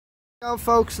Hello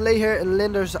folks, Lee here in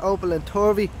Linders, Opel and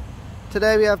Turvey.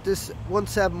 Today we have this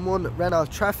 171 Renault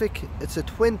Trafic. It's a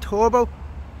twin turbo.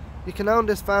 You can own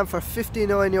this van for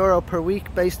 €59 per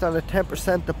week based on a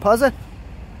 10% deposit.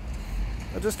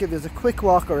 I'll just give you a quick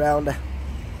walk around it.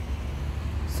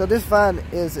 So this van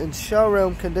is in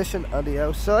showroom condition on the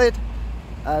outside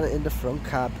and in the front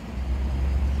cab.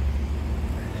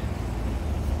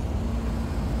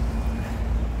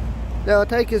 Now I'll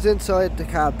take us inside the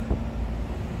cab.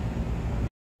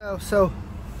 So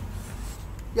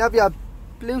you have your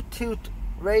Bluetooth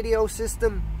radio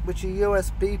system with your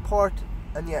USB port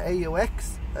and your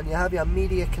AUX, and you have your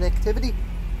media connectivity.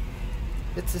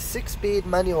 It's a 6-speed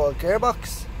manual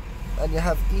gearbox, and you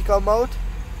have eco mode.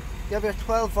 You have your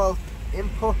 12-volt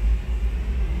input.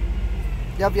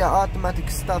 You have your automatic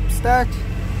stop start.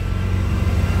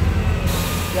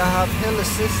 You have hill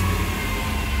assist.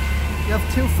 You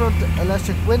have 2 front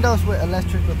electric windows with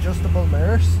electric adjustable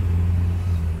mirrors.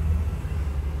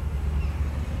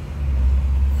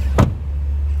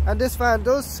 And this van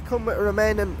does come with a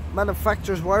remaining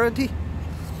manufacturer's warranty.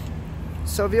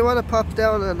 So if you want to pop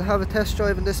down and have a test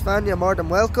drive in this van, you're more than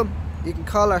welcome. You can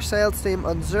call our sales team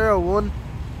on 01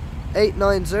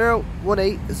 890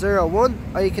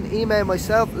 1801, or you can email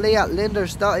myself,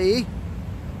 lee@linders.ie.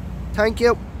 Thank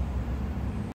you.